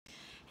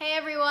Hey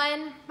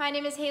everyone, my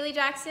name is Hailey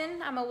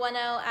Jackson. I'm a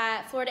 1L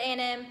at Florida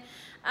A&M.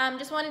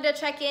 Just wanted to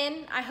check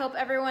in. I hope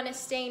everyone is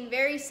staying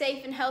very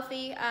safe and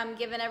healthy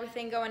given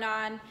everything going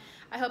on.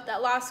 I hope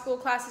that law school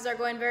classes are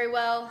going very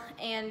well,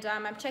 and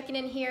I'm checking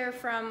in here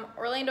from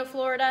Orlando,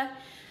 Florida.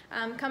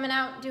 I'm coming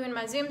out doing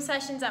my Zoom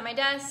sessions at my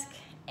desk,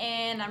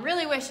 and I'm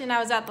really wishing I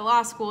was at the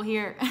law school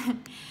here.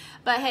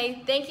 But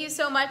hey, thank you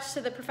so much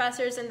to the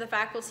professors and the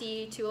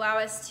faculty to allow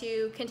us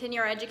to continue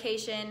our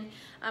education.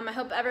 I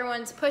hope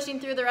everyone's pushing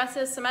through the rest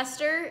of the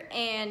semester,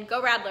 and go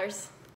Rattlers!